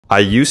I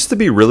used to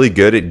be really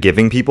good at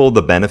giving people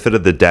the benefit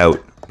of the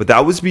doubt, but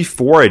that was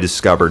before I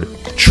discovered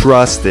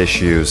trust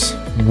issues.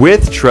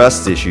 With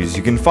trust issues,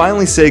 you can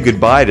finally say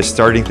goodbye to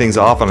starting things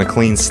off on a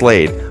clean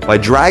slate by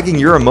dragging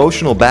your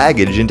emotional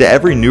baggage into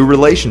every new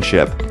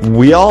relationship.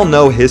 We all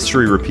know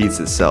history repeats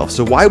itself,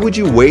 so why would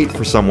you wait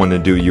for someone to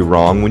do you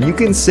wrong when you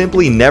can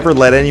simply never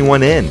let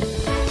anyone in?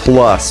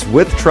 Plus,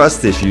 with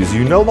trust issues,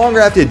 you no longer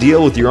have to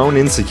deal with your own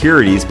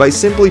insecurities by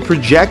simply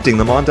projecting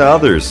them onto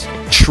others.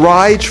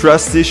 Try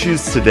trust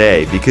issues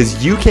today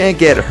because you can't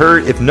get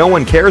hurt if no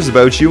one cares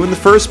about you in the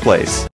first place.